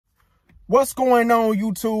What's going on,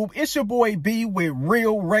 YouTube? It's your boy B with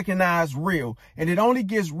Real Recognize Real, and it only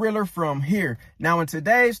gets realer from here. Now, in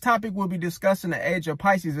today's topic, we'll be discussing the age of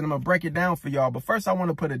Pisces, and I'm going to break it down for y'all. But first, I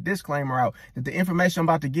want to put a disclaimer out that the information I'm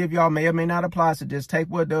about to give y'all may or may not apply, so just take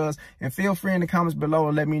what does, and feel free in the comments below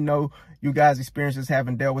and let me know you guys' experiences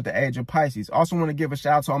having dealt with the age of Pisces. Also want to give a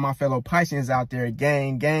shout out to all my fellow Pisceans out there.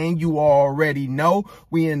 Gang, you already know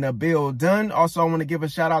we in the build done. Also, I want to give a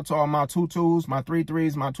shout out to all my 2-2s, my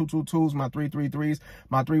 3-3s, my 2-2-2s, my 3-3-3s,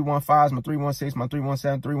 my 3-1-5s, my 3-1-6, my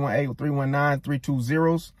 3-1-7, 3-1-8, 3-1-9,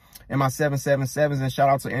 3-2-0s, and my 7-7-7s. And shout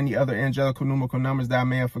out to any other angelical numerical numbers that I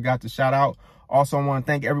may have forgot to shout out. Also, I want to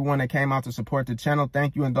thank everyone that came out to support the channel.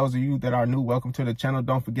 Thank you. And those of you that are new, welcome to the channel.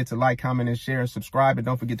 Don't forget to like, comment, and share, and subscribe. And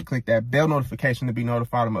don't forget to click that bell notification to be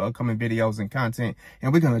notified of my upcoming videos and content.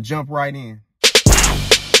 And we're going to jump right in.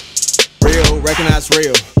 Real, recognize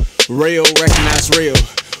real. Real, recognize real.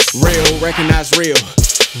 Real, recognize real.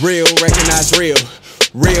 Real, recognize real.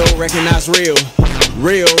 Real, recognize real.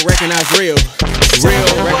 Real, recognize real. Real,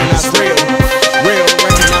 recognize real. Real, recognize real. Real,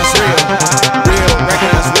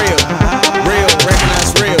 recognize real. Real,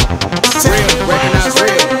 recognize real. Real, recognize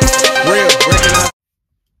real. Real, recognize.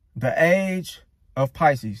 The age of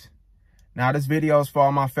Pisces. Now, this video is for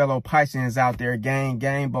all my fellow Pisceans out there.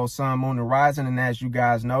 Gang, both sun, moon, and rising. And as you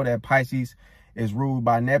guys know, that Pisces is ruled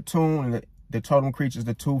by Neptune. And the totem creatures,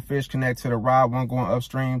 the two fish, connect to the rod, one going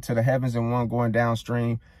upstream to the heavens and one going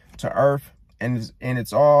downstream to earth. And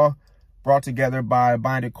it's all brought together by a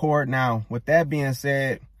binded cord. Now, with that being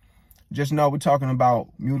said, just know we're talking about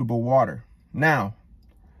mutable water. Now,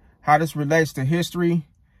 how this relates to history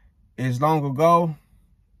is long ago,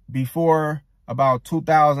 before about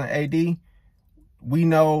 2000 AD, we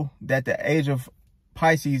know that the age of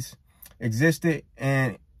Pisces existed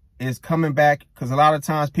and is coming back, because a lot of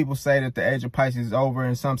times people say that the age of Pisces is over,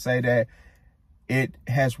 and some say that it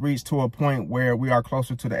has reached to a point where we are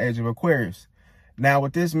closer to the age of Aquarius. Now,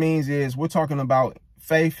 what this means is we're talking about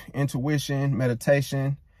faith, intuition,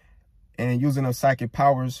 meditation, and using of psychic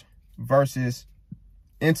powers versus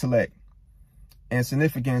intellect and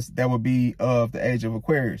significance that would be of the age of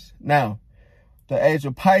Aquarius. Now, the age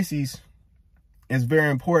of Pisces is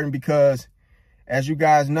very important because, as you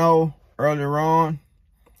guys know, earlier on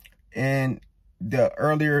in the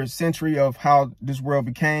earlier century of how this world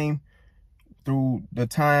became through the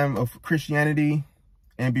time of Christianity,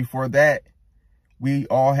 and before that, we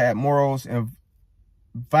all had morals and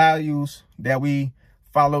values that we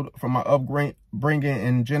followed from our upbringing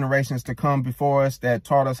and generations to come before us that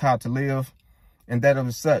taught us how to live and that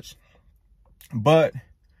of such. But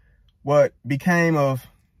what became of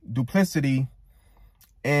duplicity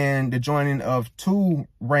and the joining of two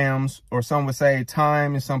realms, or some would say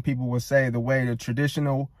time, and some people would say the way the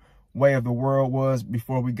traditional way of the world was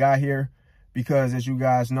before we got here. Because as you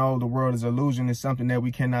guys know, the world is illusion. It's something that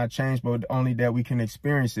we cannot change, but only that we can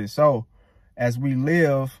experience it. So as we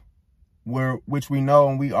live, which we know,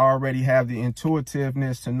 and we already have the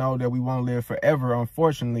intuitiveness to know that we won't live forever,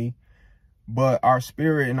 unfortunately, but our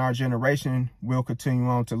spirit and our generation will continue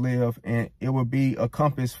on to live, and it will be a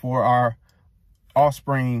compass for our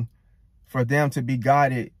offspring, for them to be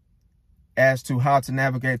guided as to how to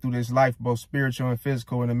navigate through this life, both spiritual and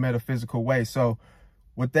physical, in a metaphysical way. So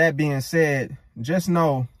with that being said, just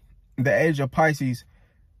know the age of Pisces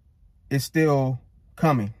is still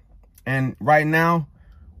coming. And right now,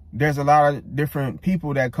 there's a lot of different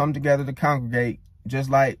people that come together to congregate, just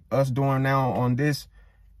like us doing now on this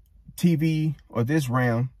TV or this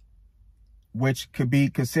realm, which could be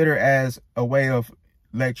considered as a way of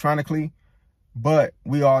electronically. But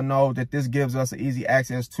we all know that this gives us easy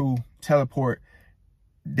access to teleport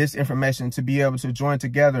this information to be able to join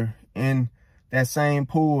together in that same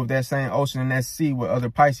pool, that same ocean, and that sea with other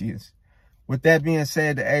Pisces. With that being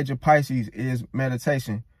said, the age of Pisces is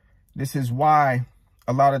meditation. This is why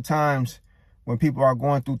a lot of times when people are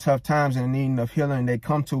going through tough times and needing of healing, they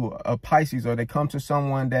come to a Pisces, or they come to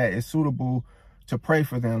someone that is suitable to pray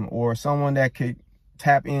for them, or someone that could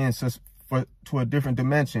tap in to a different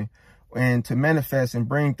dimension and to manifest and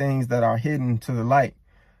bring things that are hidden to the light.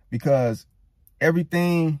 Because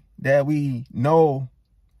everything that we know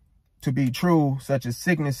to be true, such as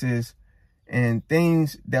sicknesses and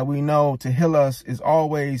things that we know to heal us, is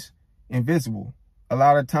always invisible. A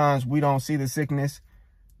lot of times we don't see the sickness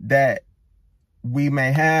that we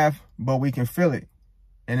may have, but we can feel it.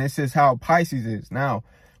 And this is how Pisces is. Now,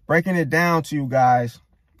 breaking it down to you guys,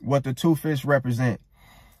 what the two fish represent.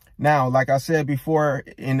 Now, like I said before,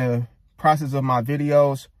 in the process of my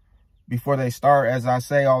videos, before they start, as I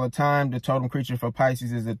say all the time, the totem creature for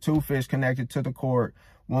Pisces is the two fish connected to the cord,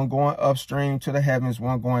 one going upstream to the heavens,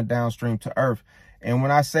 one going downstream to earth. And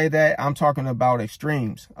when I say that, I'm talking about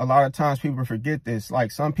extremes. A lot of times people forget this.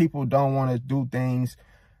 Like, some people don't want to do things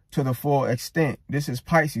to the full extent. This is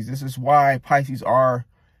Pisces. This is why Pisces are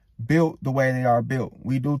built the way they are built.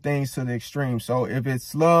 We do things to the extreme. So if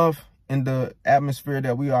it's love in the atmosphere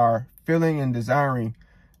that we are feeling and desiring,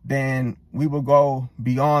 then we will go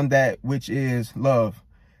beyond that which is love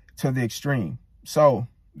to the extreme. So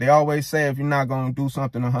they always say, if you're not going to do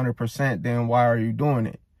something 100%, then why are you doing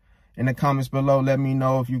it? In the comments below, let me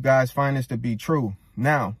know if you guys find this to be true.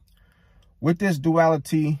 Now, with this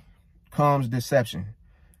duality comes deception.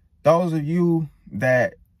 Those of you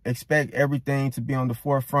that expect everything to be on the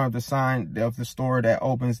forefront of the sign of the store that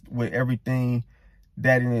opens with everything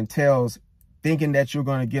that it entails, thinking that you're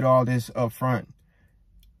going to get all this up front,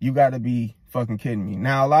 you got to be fucking kidding me.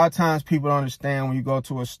 Now, a lot of times people don't understand, when you go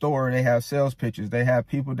to a store, they have sales pitches. They have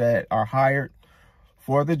people that are hired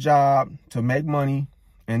for the job to make money,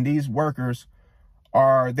 and these workers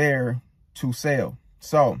are there to sell.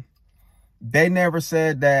 So they never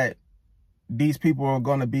said that these people are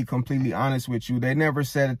going to be completely honest with you. They never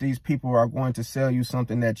said that these people are going to sell you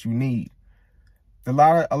something that you need. A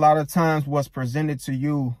lot of times what's presented to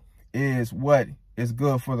you is what is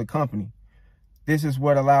good for the company. This is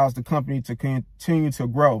what allows the company to continue to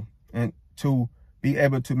grow and to be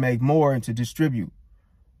able to make more and to distribute.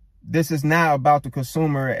 This is not about the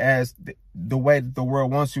consumer as the way that the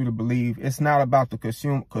world wants you to believe. It's not about the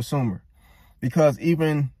consumer, because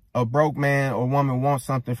even a broke man or woman wants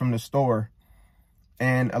something from the store.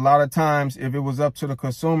 And a lot of times, if it was up to the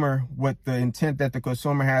consumer, with the intent that the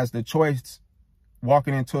consumer has the choice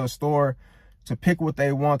walking into a store to pick what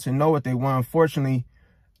they want, to know what they want, unfortunately,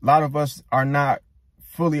 a lot of us are not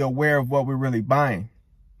fully aware of what we're really buying.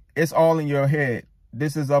 It's all in your head.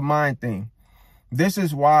 This is a mind thing. This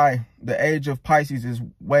is why the age of Pisces is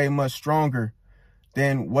way much stronger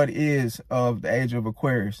than what is of the age of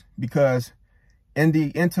Aquarius, because in the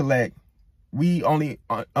intellect, we only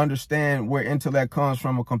understand where intellect comes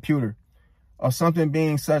from a computer or something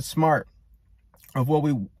being such smart of what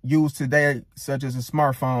we use today, such as a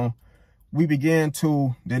smartphone. We begin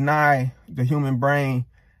to deny the human brain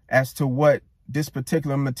as to what this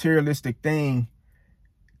particular materialistic thing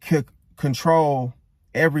could control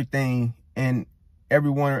everything, and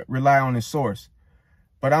everyone rely on its source.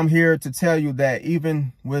 But I'm here to tell you that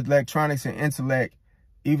even with electronics and intellect,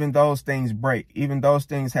 even those things break. Even those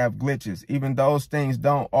things have glitches. Even those things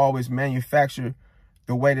don't always manufacture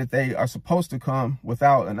the way that they are supposed to come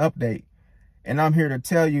without an update. And I'm here to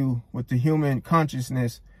tell you, with the human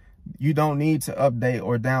consciousness, you don't need to update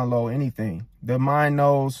or download anything. The mind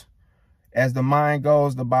knows. As the mind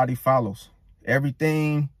goes, the body follows.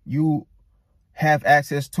 Everything you have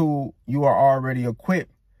access to, you are already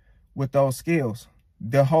equipped with those skills.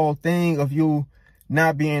 The whole thing of you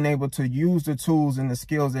not being able to use the tools and the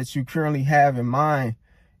skills that you currently have in mind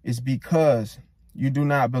is because you do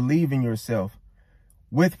not believe in yourself.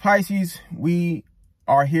 With Pisces, we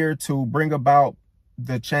are here to bring about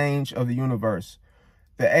the change of the universe.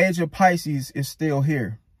 The age of Pisces is still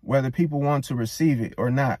here, whether people want to receive it or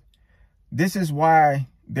not. This is why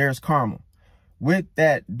there's karma. With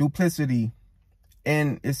that duplicity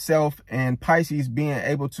in itself, and Pisces being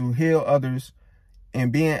able to heal others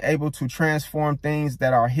and being able to transform things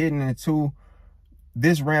that are hidden into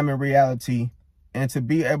this realm of reality, and to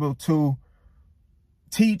be able to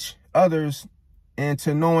teach others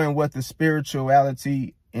into knowing what the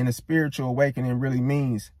spirituality and the spiritual awakening really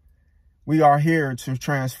means. We are here to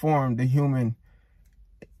transform the human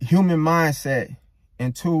mindset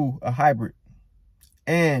into a hybrid,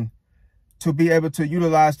 and to be able to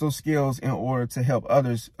utilize those skills in order to help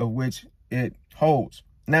others, of which it holds.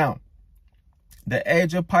 Now, the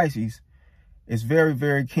age of Pisces is very,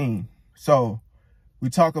 very keen. So we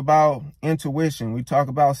talk about intuition. We talk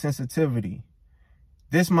about sensitivity.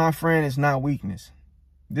 This, my friend, is not weakness.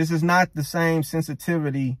 This is not the same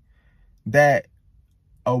sensitivity that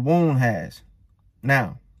a wound has.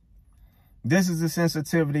 Now, this is the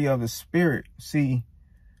sensitivity of the spirit. See,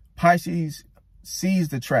 Pisces sees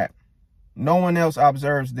the trap. No one else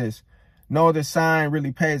observes this. No other sign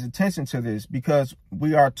really pays attention to this, because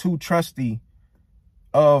we are too trusty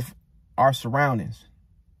of our surroundings.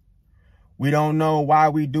 We don't know why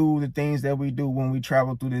we do the things that we do. When we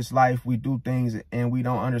travel through this life, we do things and we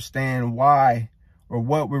don't understand why or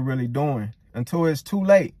what we're really doing until it's too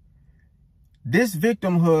late. This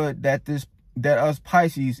victimhood that us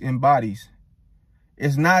Pisces embodies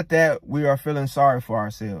is not that we are feeling sorry for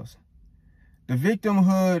ourselves. The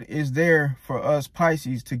victimhood is there for us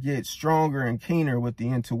Pisces to get stronger and keener with the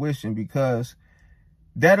intuition, because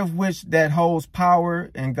that of which that holds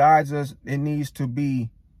power and guides us, it needs to be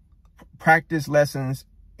practice lessons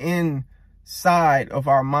inside of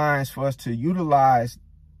our minds for us to utilize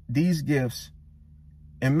these gifts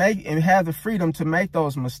and have the freedom to make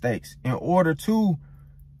those mistakes in order to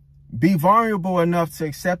be vulnerable enough to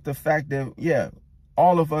accept the fact that, yeah,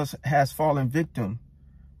 all of us has fallen victim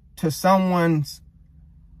to someone's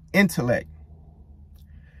intellect.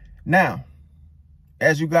 Now,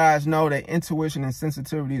 as you guys know, that intuition and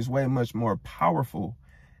sensitivity is way much more powerful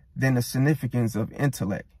than the significance of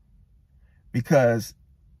intellect, because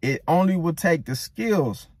it only would take the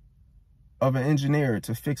skills of an engineer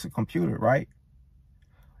to fix a computer, right?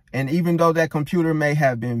 And even though that computer may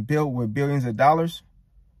have been built with billions of dollars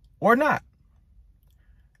or not,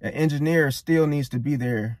 an engineer still needs to be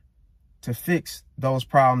there to fix those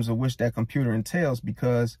problems of which that computer entails,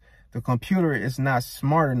 because the computer is not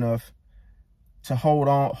smart enough to hold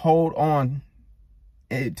on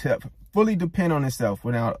to fully depend on itself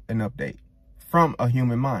without an update from a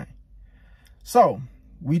human mind. So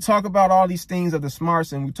we talk about all these things of the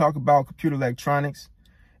smarts, and we talk about computer electronics,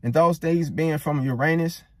 and those things being from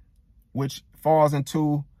Uranus, which falls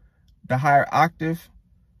into the higher octave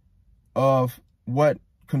of what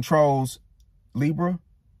controls Libra.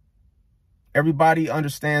 Everybody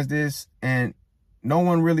understands this, and no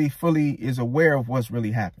one really fully is aware of what's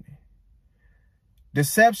really happening.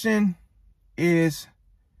 Deception is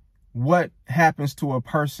what happens to a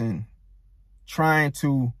person trying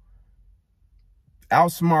to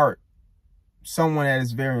outsmart someone that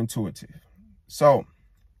is very intuitive. So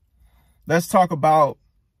let's talk about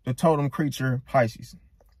the totem creature Pisces.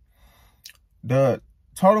 The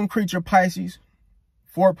totem creature Pisces,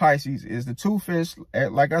 for Pisces, is the two fish,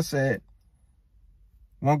 like I said,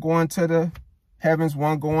 one going to the heavens,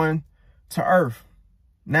 one going to earth.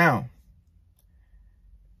 Now,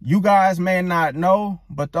 you guys may not know,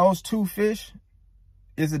 but those two fish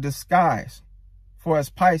is a disguise for us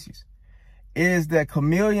Pisces. It is that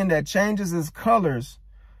chameleon that changes its colors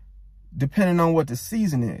depending on what the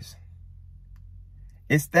season is.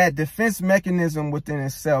 It's that defense mechanism within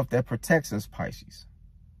itself that protects us Pisces.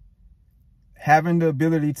 Having the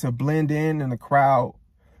ability to blend in the crowd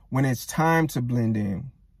when it's time to blend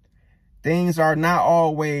in. Things are not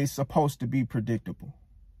always supposed to be predictable.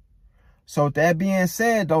 So with that being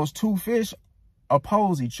said, those two fish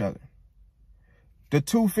oppose each other. The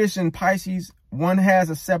two fish in Pisces, one has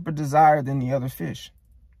a separate desire than the other fish.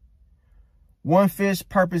 One fish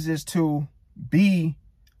purpose is to be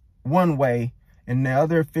one way, and the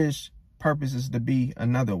other fish purpose is to be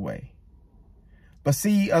another way. But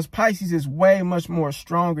see, us Pisces is way much more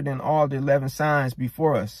stronger than all the 11 signs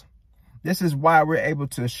before us. This is why we're able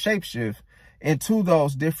to shapeshift into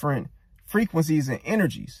those different frequencies and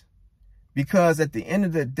energies. Because at the end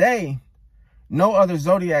of the day, no other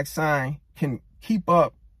zodiac sign can keep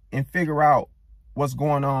up and figure out what's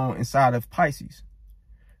going on inside of Pisces.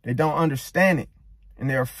 They don't understand it, and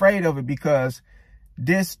they're afraid of it, because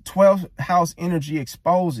this 12th house energy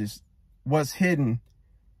exposes what's hidden,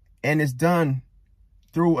 and it's done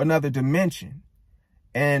through another dimension.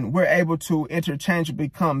 And we're able to interchangeably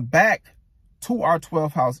come back to our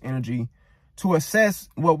 12th house energy to assess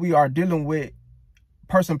what we are dealing with,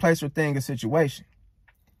 person, place, or thing, or situation.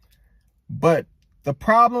 But the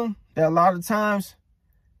problem that a lot of times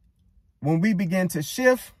when we begin to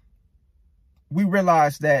shift, we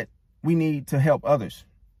realize that we need to help others,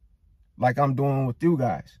 like I'm doing with you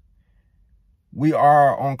guys. We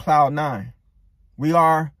are on cloud 9. We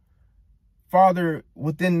are farther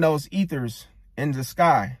within those ethers in the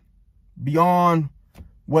sky, beyond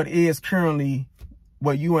what is currently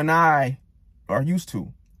what you and I are used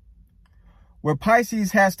to. Where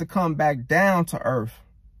Pisces has to come back down to earth,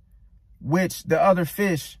 which the other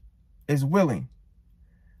fish is willing.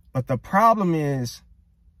 But the problem is,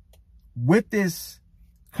 with this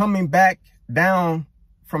coming back down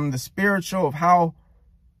from the spiritual of how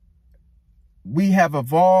we have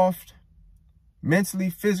evolved mentally,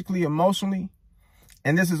 physically, emotionally,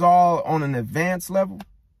 and this is all on an advanced level.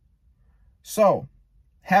 So,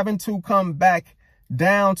 having to come back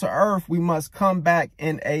down to earth, we must come back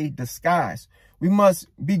in a disguise. We must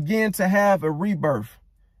begin to have a rebirth,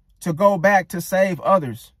 to go back to save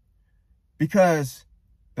others, because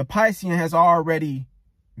the Piscean has already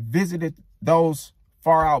visited those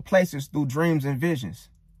far out places through dreams and visions,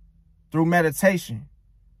 through meditation.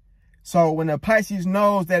 So when the Pisces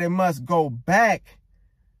knows that it must go back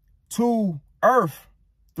to earth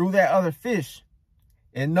through that other fish,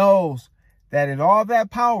 it knows that in all that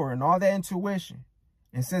power and all that intuition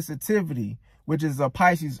and sensitivity, which is a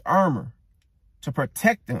Pisces armor to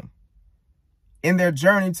protect them in their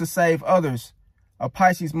journey to save others, a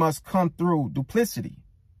Pisces must come through duplicity.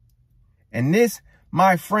 And this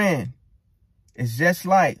my friend, is just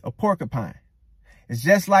like a porcupine. It's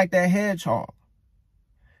just like that hedgehog.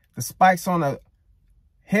 The spikes on a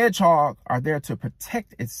hedgehog are there to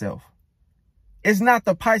protect itself. It's not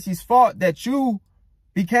the Pisces' fault that you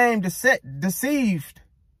became deceived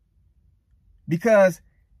because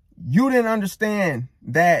you didn't understand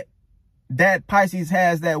that Pisces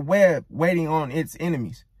has that web waiting on its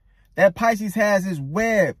enemies. That Pisces has his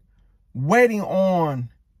web waiting on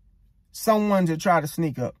someone to try to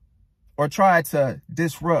sneak up or try to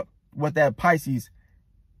disrupt what that Pisces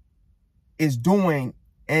is doing.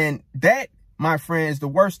 And that, my friend, is the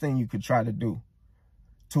worst thing you could try to do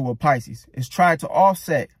to a Pisces, is try to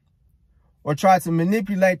offset or try to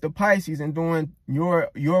manipulate the Pisces in doing your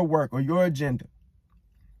work or your agenda.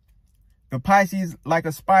 The Pisces, like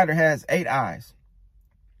a spider, has 8 eyes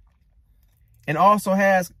and also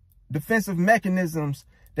has defensive mechanisms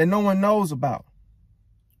that no one knows about.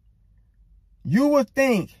 You would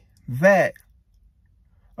think that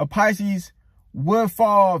a Pisces would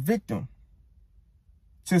fall victim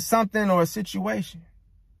to something or a situation.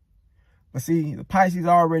 But see, the Pisces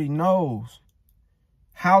already knows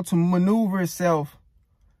how to maneuver itself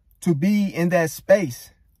to be in that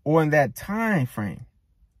space or in that time frame.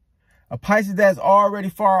 A Pisces that's already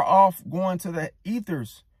far off going to the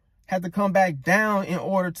ethers had to come back down in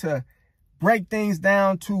order to break things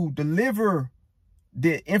down to deliver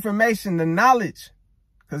the information, the knowledge,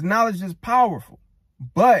 because knowledge is powerful.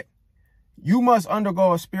 But you must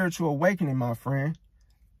undergo a spiritual awakening, my friend,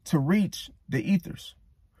 to reach the ethers.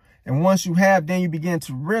 And once you have, then you begin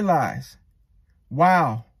to realize,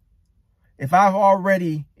 wow, if I've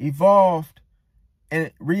already evolved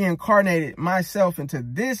and reincarnated myself into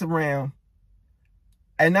this realm,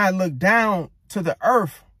 and I look down to the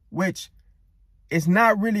earth, which is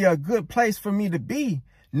not really a good place for me to be,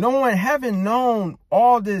 having known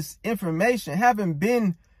all this information, having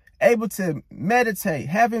been able to meditate,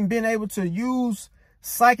 having been able to use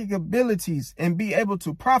psychic abilities and be able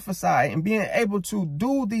to prophesy and being able to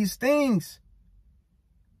do these things,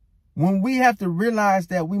 when we have to realize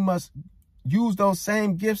that we must use those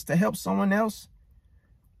same gifts to help someone else,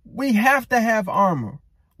 we have to have armor.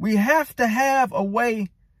 We have to have a way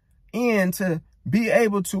in to be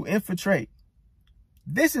able to infiltrate.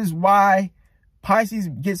 This is why Pisces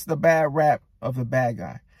gets the bad rap of the bad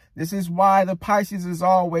guy. This is why the Pisces is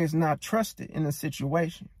always not trusted in a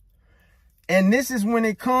situation. And this is when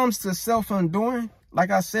it comes to self-undoing. Like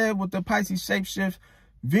I said with the Pisces Shapeshift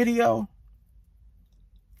video,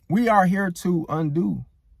 we are here to undo.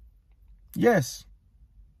 Yes.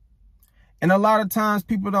 And a lot of times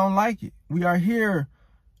people don't like it. We are here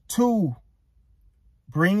to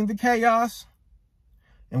bring the chaos,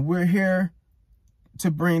 and we're here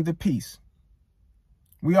to bring the peace.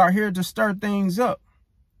 We are here to stir things up,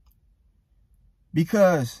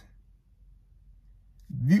 because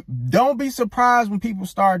don't be surprised when people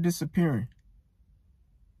start disappearing.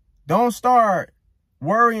 Don't start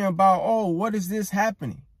worrying about, oh, what is this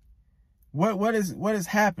happening? What is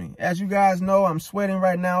happening? As you guys know, I'm sweating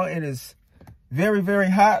right now. It is very, very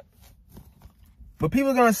hot. But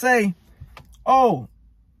people are gonna say, oh,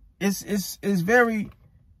 it's very,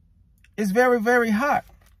 very hot.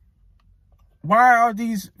 Why are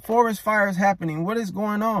these forest fires happening? What is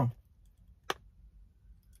going on?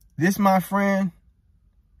 This, my friend,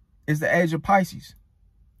 is the age of Pisces.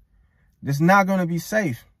 It's not going to be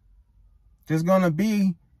safe. There's going to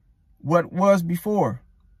be what was before.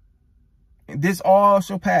 This all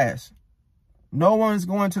shall pass. No one's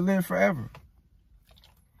going to live forever.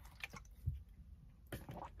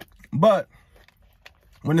 But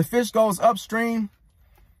when the fish goes upstream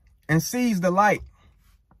and sees the light,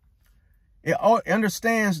 it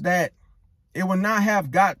understands that it will not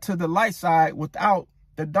have got to the light side without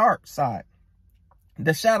the dark side,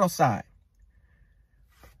 the shadow side.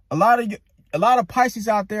 A lot of Pisces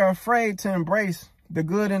out there are afraid to embrace the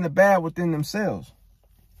good and the bad within themselves,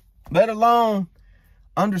 let alone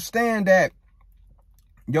understand that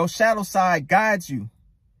your shadow side guides you,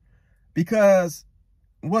 because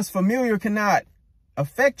what's familiar cannot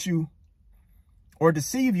affect you or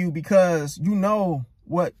deceive you, because you know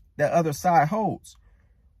what the other side holds.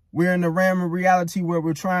 We're in the realm of reality where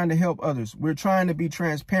we're trying to help others. We're trying to be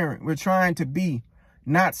transparent. We're trying to be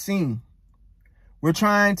not seen. We're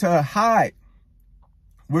trying to hide.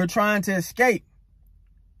 We're trying to escape.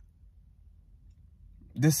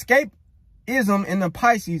 The escapism in the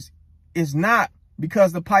Pisces is not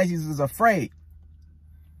because the Pisces is afraid.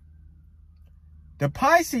 The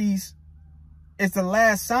Pisces is the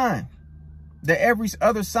last sign that every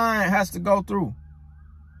other sign has to go through.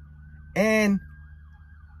 And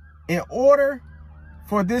in order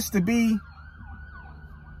for this to be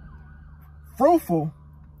fruitful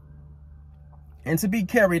and to be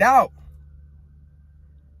carried out,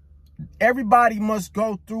 everybody must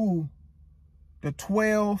go through the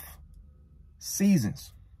 12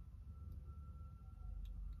 seasons.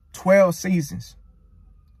 12 seasons.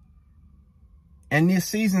 And these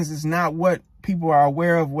seasons is not what people are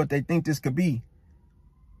aware of, what they think this could be.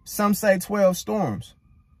 Some say 12 storms.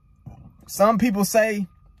 Some people say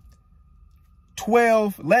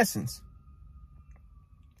 12 lessons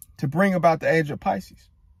to bring about the age of Pisces.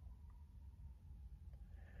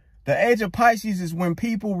 The age of Pisces is when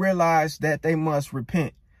people realize that they must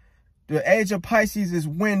repent. The age of Pisces is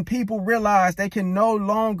when people realize they can no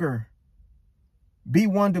longer be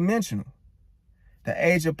one-dimensional. The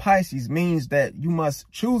age of Pisces means that you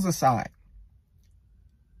must choose a side.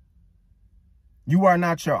 You are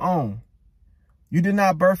not your own. You did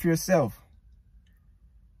not birth yourself.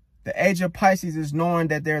 The age of Pisces is knowing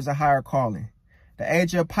that there's a higher calling. The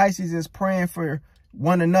age of Pisces is praying for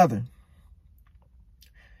one another.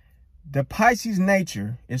 The Pisces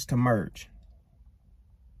nature is to merge.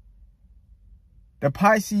 The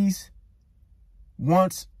Pisces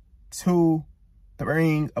wants to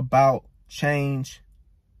bring about change.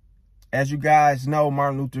 As you guys know,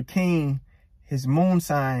 Martin Luther King, his moon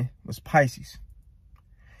sign was Pisces.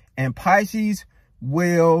 And Pisces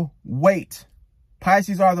will wait.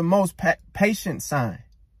 Pisces are the most patient sign.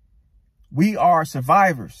 We are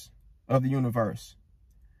survivors of the universe.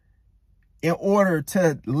 In order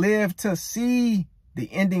to live to see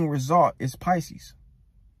the ending result is Pisces.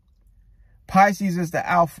 Pisces is the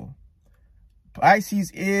alpha.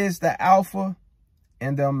 Pisces is the alpha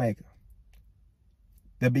and the omega.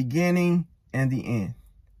 The beginning and the end.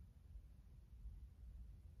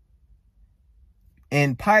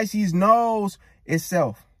 And Pisces knows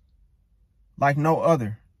itself like no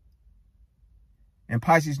other. And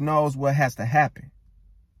Pisces knows what has to happen.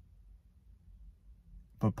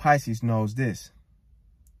 But Pisces knows this.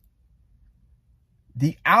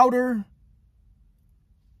 The outer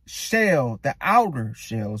shell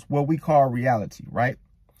is what we call reality, right?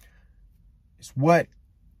 It's what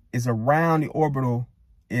is around the orbital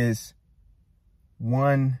is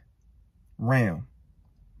one realm,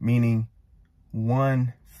 meaning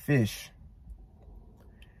one fish.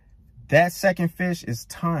 That second fish is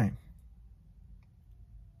time.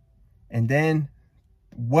 And then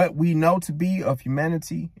what we know to be of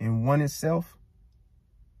humanity in one itself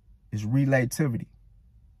is relativity.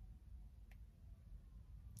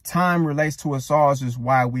 Time relates to us all, is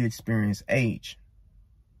why we experience age.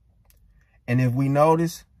 And if we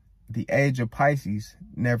notice, the age of Pisces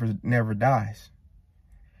never dies.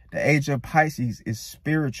 The age of Pisces is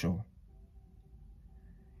spiritual.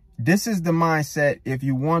 This is the mindset if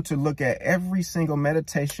you want to look at every single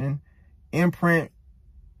meditation, imprint,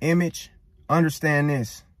 image. Understand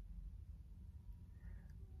this.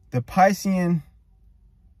 The Piscean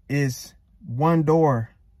is one door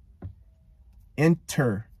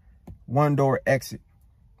enter, one door exit.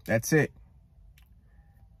 That's it.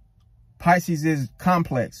 Pisces is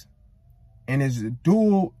complex and is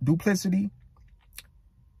duplicity,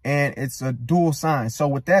 and it's a dual sign. So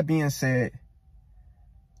with that being said,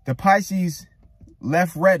 the Pisces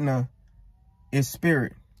left retina is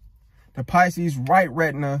spirit. The Pisces right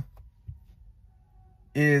retina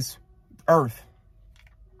is earth.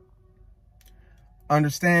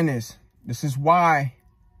 Understand this. This is why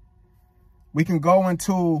we can go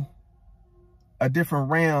into a different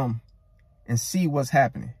realm and see what's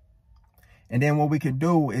happening. And then what we can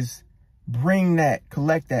do is bring that,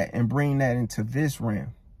 collect that, and bring that into this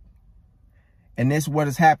realm. And this is what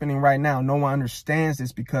is happening right now. No one understands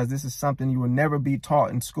this because this is something you will never be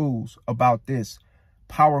taught in schools about this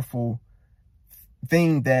powerful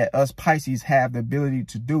thing that us Pisces have the ability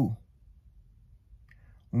to do.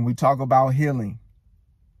 When we talk about healing,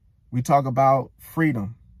 we talk about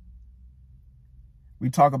freedom. We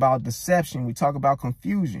talk about deception. We talk about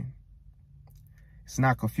confusion. It's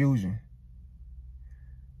not confusion.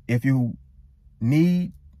 If you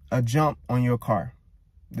need a jump on your car,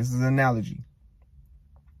 this is an analogy.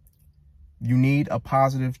 You need a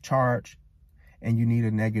positive charge and you need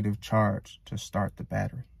a negative charge to start the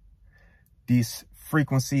battery. This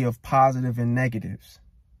frequency of positive and negatives.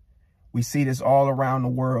 We see this all around the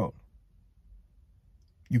world.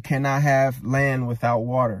 You cannot have land without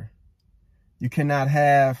water. You cannot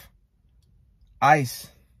have ice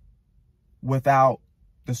without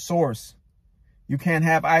the source. You can't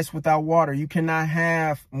have ice without water. You cannot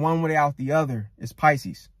have one without the other. It's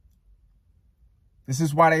Pisces. This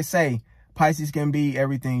is why they say Pisces can be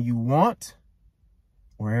everything you want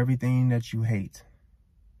or everything that you hate.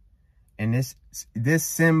 And this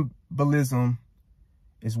symbolism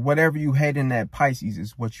is whatever you hate in that Pisces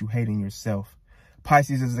is what you hate in yourself.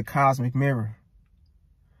 Pisces is a cosmic mirror.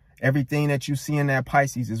 Everything that you see in that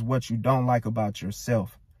Pisces is what you don't like about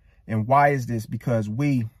yourself. And why is this? Because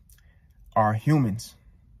we are humans.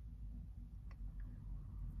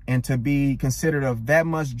 And to be considered of that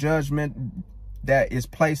much judgment that is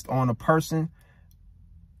placed on a person,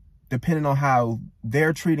 depending on how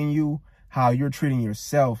they're treating you, how you're treating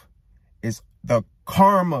yourself, is the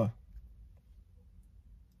karma.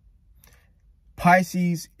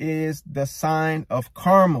 Pisces is the sign of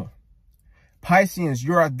karma. Pisceans,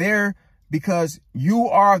 you are there because you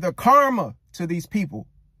are the karma to these people.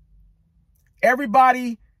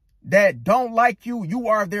 Everybody that don't like you, you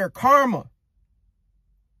are their karma.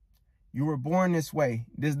 You were born this way.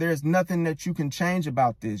 There's nothing that you can change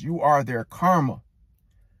about this. You are their karma.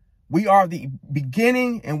 We are the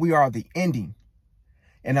beginning and we are the ending.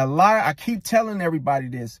 And I keep telling everybody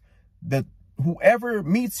this, that whoever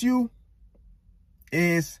meets you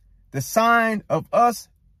is the sign of us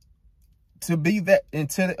to be that, and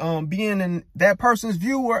to being in that person's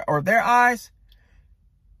view or their eyes,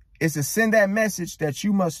 is to send that message that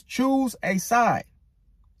you must choose a side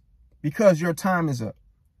because your time is up.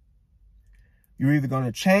 You're either going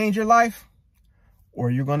to change your life or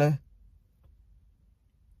you're going to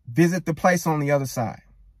visit the place on the other side.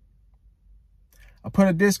 I put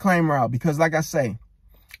a disclaimer out because, like I say,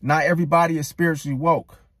 not everybody is spiritually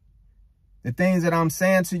woke. The things that I'm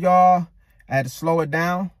saying to y'all, I had to slow it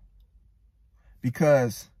down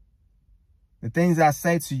because the things I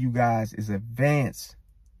say to you guys is advanced.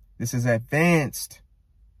 This is advanced.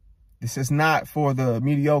 This is not for the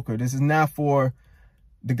mediocre. This is not for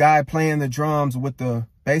the guy playing the drums with the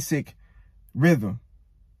basic rhythm.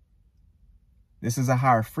 This is a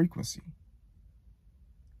higher frequency.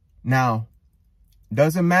 Now,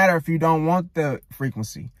 doesn't matter if you don't want the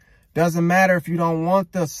frequency. Doesn't matter if you don't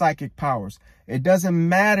want the psychic powers. It doesn't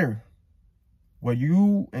matter what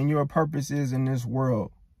you and your purpose is in this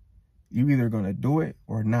world. You either going to do it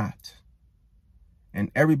or not. And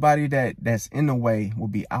everybody that's in the way will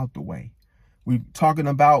be out the way. We're talking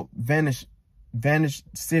about vanished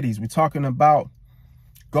cities. We're talking about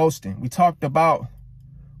ghosting. We talked about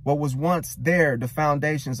what was once there. The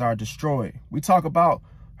foundations are destroyed. We talk about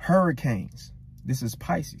hurricanes. This is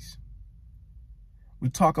Pisces. We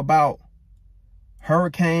talk about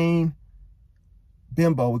Hurricane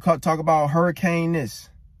Bimbo. We talk about hurricane this.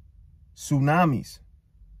 Tsunamis.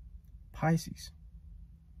 Pisces.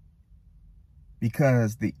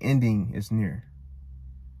 Because the ending is near.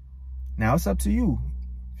 Now it's up to you.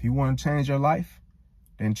 If you want to change your life,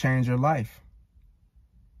 then change your life.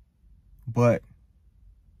 But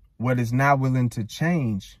what is not willing to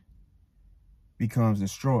change becomes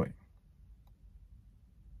destroyed.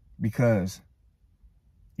 Because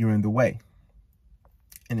you're in the way.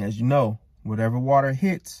 And as you know, whatever water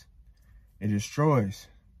hits, it destroys.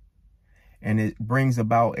 And it brings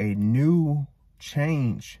about a new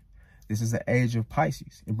change. This is the age of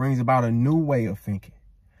Pisces. It brings about a new way of thinking.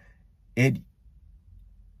 It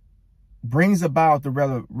brings about the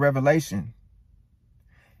revelation.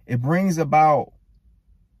 It brings about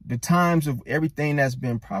the times of everything that's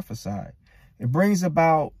been prophesied. It brings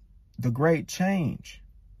about the great change.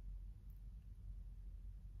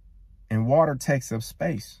 And water takes up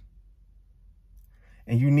space.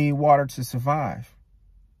 And you need water to survive.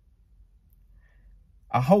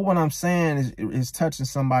 I hope what I'm saying is touching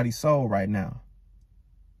somebody's soul right now.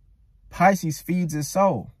 Pisces feeds his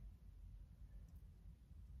soul.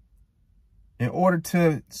 In order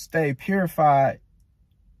to stay purified,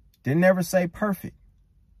 didn't ever say perfect.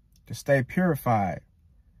 To stay purified,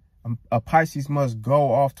 a Pisces must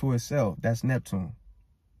go off to itself. That's Neptune.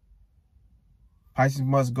 Pisces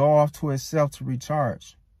must go off to itself to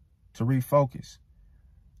recharge, to refocus,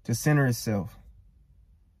 to center itself,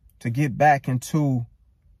 to get back into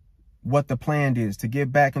what the plan is, to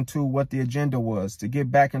get back into what the agenda was, to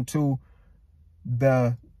get back into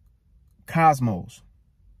the cosmos.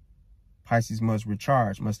 Pisces must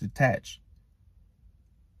recharge, must detach,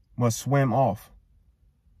 must swim off.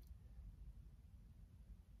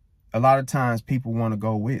 A lot of times people want to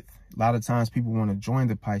go with. A lot of times people want to join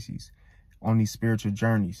the Pisces on these spiritual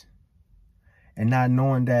journeys. And not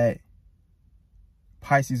knowing that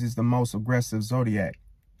Pisces is the most aggressive zodiac.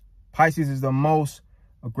 Pisces is the most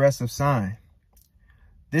aggressive sign.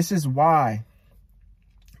 This is why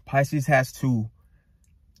Pisces has to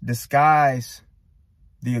disguise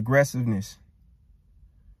the aggressiveness.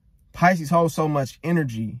 Pisces holds so much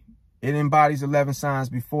energy, it embodies 11 signs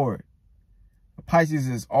before it. Pisces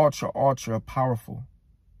is ultra powerful.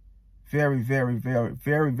 Very, very, very,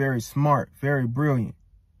 very, very smart, very brilliant.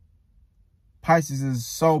 Pisces is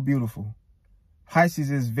so beautiful.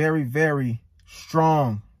 Pisces is very, very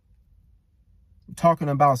strong. I'm talking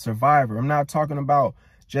about survivor. I'm not talking about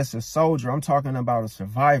just a soldier. I'm talking about a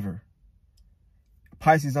survivor.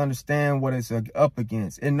 Pisces understand what it's up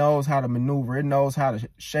against. It knows how to maneuver. It knows how to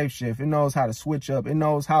shapeshift. It knows how to switch up. It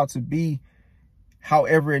knows how to be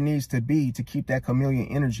however it needs to be to keep that chameleon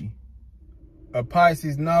energy. A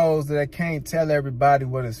Pisces knows that it can't tell everybody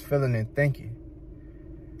what it's feeling and thinking.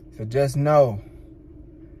 So just know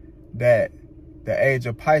that the age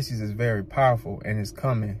of Pisces is very powerful and it's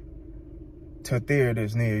coming to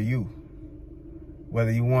theaters near you.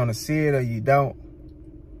 Whether you want to see it or you don't,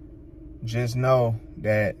 just know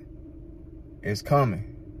that it's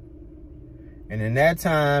coming. And in that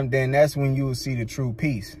time, then that's when you will see the true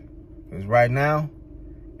peace. Because right now,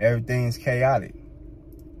 everything's chaotic.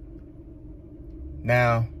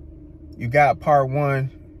 Now, you got part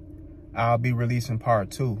 1. I'll be releasing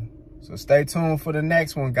part 2. So stay tuned for the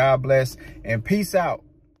next one. God bless and peace out.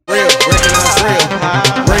 Real, recognize real.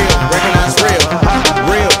 Real, recognize real.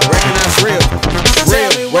 Real, recognize real.